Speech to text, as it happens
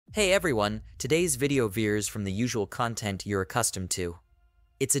Hey everyone, today's video veers from the usual content you're accustomed to.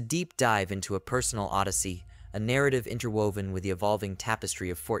 It's a deep dive into a personal odyssey, a narrative interwoven with the evolving tapestry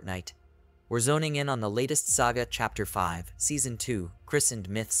of Fortnite. We're zoning in on the latest saga, Chapter 5, Season 2, christened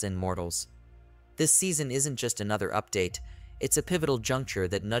Myths and Mortals. This season isn't just another update, it's a pivotal juncture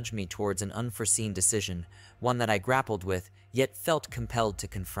that nudged me towards an unforeseen decision, one that I grappled with, yet felt compelled to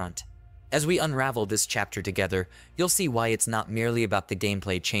confront. As we unravel this chapter together, you'll see why it's not merely about the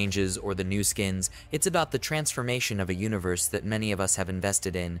gameplay changes or the new skins, it's about the transformation of a universe that many of us have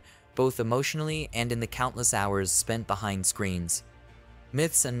invested in, both emotionally and in the countless hours spent behind screens.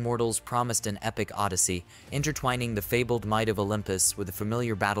 Myths and Mortals promised an epic odyssey, intertwining the fabled might of Olympus with the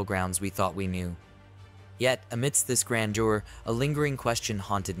familiar battlegrounds we thought we knew. Yet, amidst this grandeur, a lingering question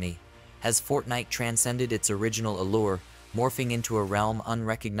haunted me. Has Fortnite transcended its original allure, morphing into a realm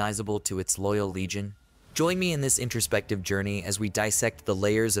unrecognizable to its loyal legion? Join me in this introspective journey as we dissect the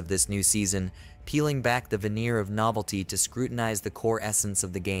layers of this new season, peeling back the veneer of novelty to scrutinize the core essence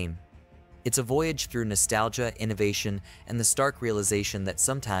of the game. It's a voyage through nostalgia, innovation, and the stark realization that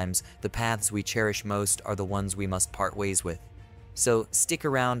sometimes the paths we cherish most are the ones we must part ways with. So stick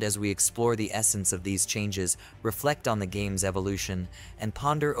around as we explore the essence of these changes, reflect on the game's evolution, and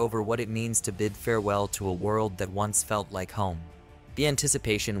ponder over what it means to bid farewell to a world that once felt like home. The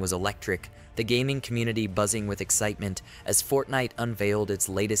anticipation was electric, the gaming community buzzing with excitement as Fortnite unveiled its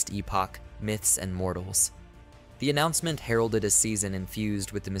latest epoch, Myths and Mortals. The announcement heralded a season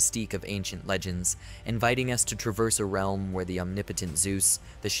infused with the mystique of ancient legends, inviting us to traverse a realm where the omnipotent Zeus,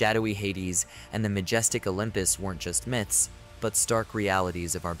 the shadowy Hades, and the majestic Olympus weren't just myths, but stark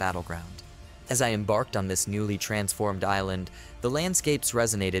realities of our battleground. As I embarked on this newly transformed island, the landscapes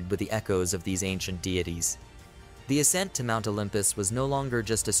resonated with the echoes of these ancient deities. The ascent to Mount Olympus was no longer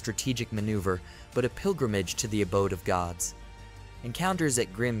just a strategic maneuver, but a pilgrimage to the abode of gods. Encounters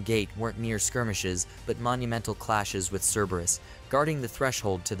at Grim Gate weren't mere skirmishes, but monumental clashes with Cerberus, guarding the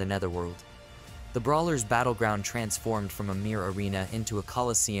threshold to the netherworld. The Brawler's battleground transformed from a mere arena into a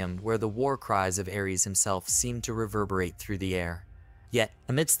coliseum where the war cries of Ares himself seemed to reverberate through the air. Yet,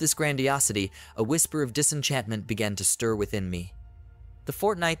 amidst this grandiosity, a whisper of disenchantment began to stir within me. The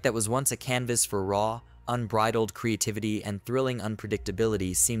Fortnite that was once a canvas for raw, unbridled creativity and thrilling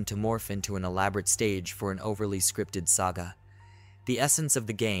unpredictability seemed to morph into an elaborate stage for an overly scripted saga. The essence of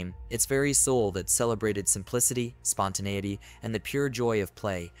the game, its very soul that celebrated simplicity, spontaneity, and the pure joy of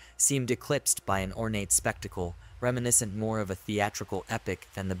play, seemed eclipsed by an ornate spectacle, reminiscent more of a theatrical epic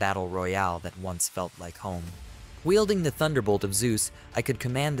than the battle royale that once felt like home. Wielding the thunderbolt of Zeus, I could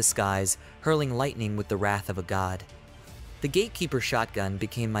command the skies, hurling lightning with the wrath of a god. The Gatekeeper shotgun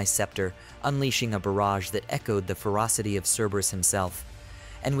became my scepter, unleashing a barrage that echoed the ferocity of Cerberus himself.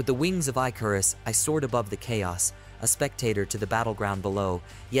 And with the wings of Icarus, I soared above the chaos, a spectator to the battleground below,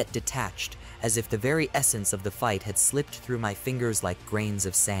 yet detached, as if the very essence of the fight had slipped through my fingers like grains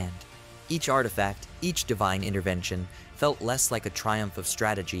of sand. Each artifact, each divine intervention, felt less like a triumph of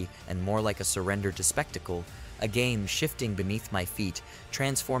strategy and more like a surrender to spectacle, a game shifting beneath my feet,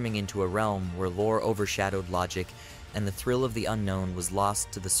 transforming into a realm where lore overshadowed logic, and the thrill of the unknown was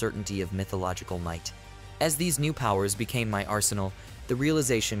lost to the certainty of mythological might. As these new powers became my arsenal, the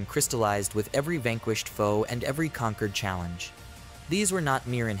realization crystallized with every vanquished foe and every conquered challenge. These were not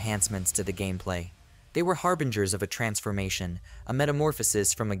mere enhancements to the gameplay. They were harbingers of a transformation, a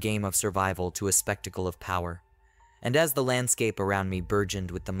metamorphosis from a game of survival to a spectacle of power. And as the landscape around me burgeoned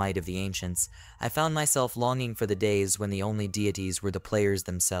with the might of the ancients, I found myself longing for the days when the only deities were the players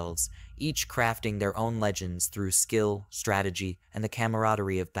themselves, each crafting their own legends through skill, strategy, and the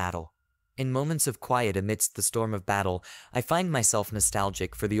camaraderie of battle. In moments of quiet amidst the storm of battle, I find myself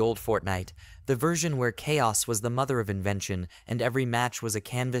nostalgic for the old Fortnite, the version where chaos was the mother of invention and every match was a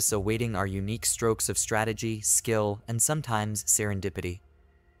canvas awaiting our unique strokes of strategy, skill, and sometimes serendipity.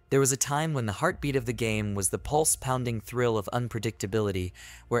 There was a time when the heartbeat of the game was the pulse-pounding thrill of unpredictability,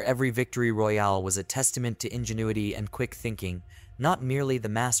 where every victory royale was a testament to ingenuity and quick thinking, not merely the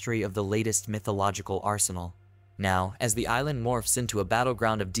mastery of the latest mythological arsenal. Now, as the island morphs into a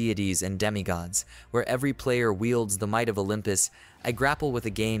battleground of deities and demigods, where every player wields the might of Olympus, I grapple with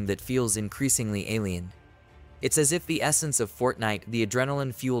a game that feels increasingly alien. It's as if the essence of Fortnite, the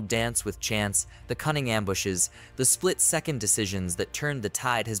adrenaline-fueled dance with chance, the cunning ambushes, the split-second decisions that turned the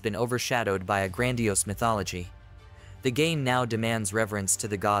tide has been overshadowed by a grandiose mythology. The game now demands reverence to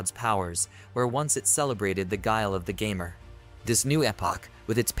the gods' powers, where once it celebrated the guile of the gamer. This new epoch,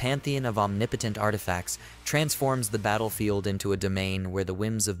 with its pantheon of omnipotent artifacts, transforms the battlefield into a domain where the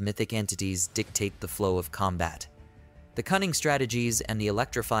whims of mythic entities dictate the flow of combat. The The cunning strategies and the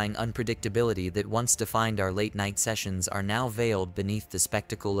electrifying unpredictability that once defined our late-night sessions are now veiled beneath the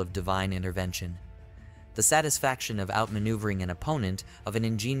spectacle of divine intervention. The satisfaction of outmaneuvering an opponent, of an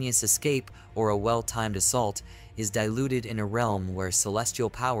ingenious escape, or a well-timed assault is diluted in a realm where celestial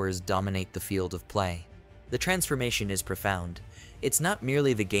powers dominate the field of play. The transformation is profound. It's not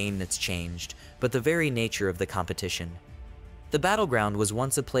merely the game that's changed, but the very nature of the competition. The battleground was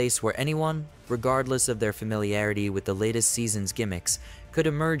once a place where anyone, regardless of their familiarity with the latest season's gimmicks, could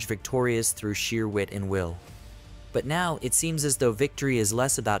emerge victorious through sheer wit and will. But now, it seems as though victory is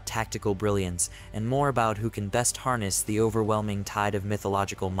less about tactical brilliance and more about who can best harness the overwhelming tide of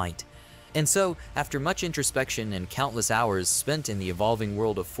mythological might. And so, after much introspection and countless hours spent in the evolving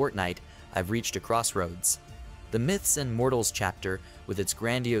world of Fortnite, I've reached a crossroads. The Myths and Mortals chapter, with its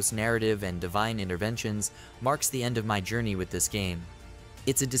grandiose narrative and divine interventions, marks the end of my journey with this game.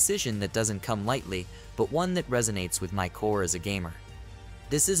 It's a decision that doesn't come lightly, but one that resonates with my core as a gamer.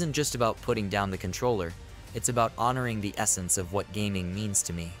 This isn't just about putting down the controller. It's about honoring the essence of what gaming means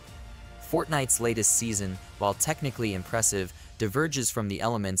to me. Fortnite's latest season, while technically impressive, diverges from the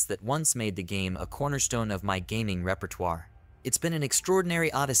elements that once made the game a cornerstone of my gaming repertoire. It's been an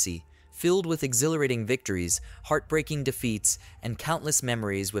extraordinary odyssey, filled with exhilarating victories, heartbreaking defeats, and countless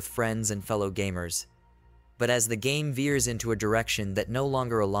memories with friends and fellow gamers. But as the game veers into a direction that no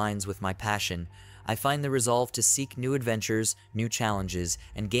longer aligns with my passion, I find the resolve to seek new adventures, new challenges,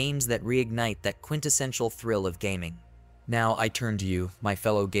 and games that reignite that quintessential thrill of gaming. Now I turn to you, my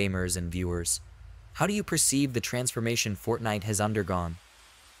fellow gamers and viewers. How do you perceive the transformation Fortnite has undergone?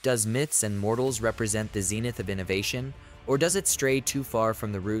 Does Myths and Mortals represent the zenith of innovation, or does it stray too far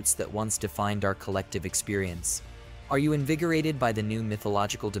from the roots that once defined our collective experience? Are you invigorated by the new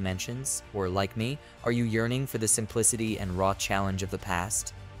mythological dimensions, or like me, are you yearning for the simplicity and raw challenge of the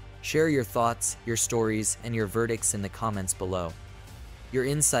past? Share your thoughts, your stories, and your verdicts in the comments below. Your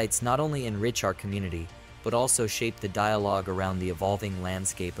insights not only enrich our community, but also shape the dialogue around the evolving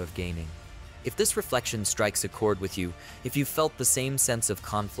landscape of gaming. If this reflection strikes a chord with you, if you felt the same sense of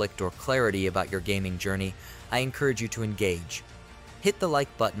conflict or clarity about your gaming journey, I encourage you to engage. Hit the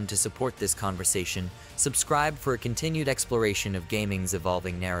like button to support this conversation, subscribe for a continued exploration of gaming's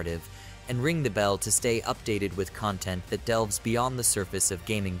evolving narrative, and ring the bell to stay updated with content that delves beyond the surface of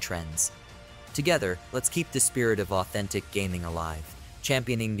gaming trends. Together, let's keep the spirit of authentic gaming alive,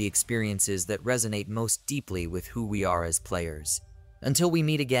 championing the experiences that resonate most deeply with who we are as players. Until we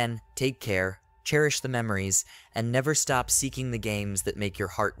meet again, take care, cherish the memories, and never stop seeking the games that make your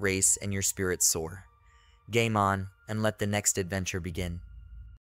heart race and your spirit soar. Game on, and let the next adventure begin.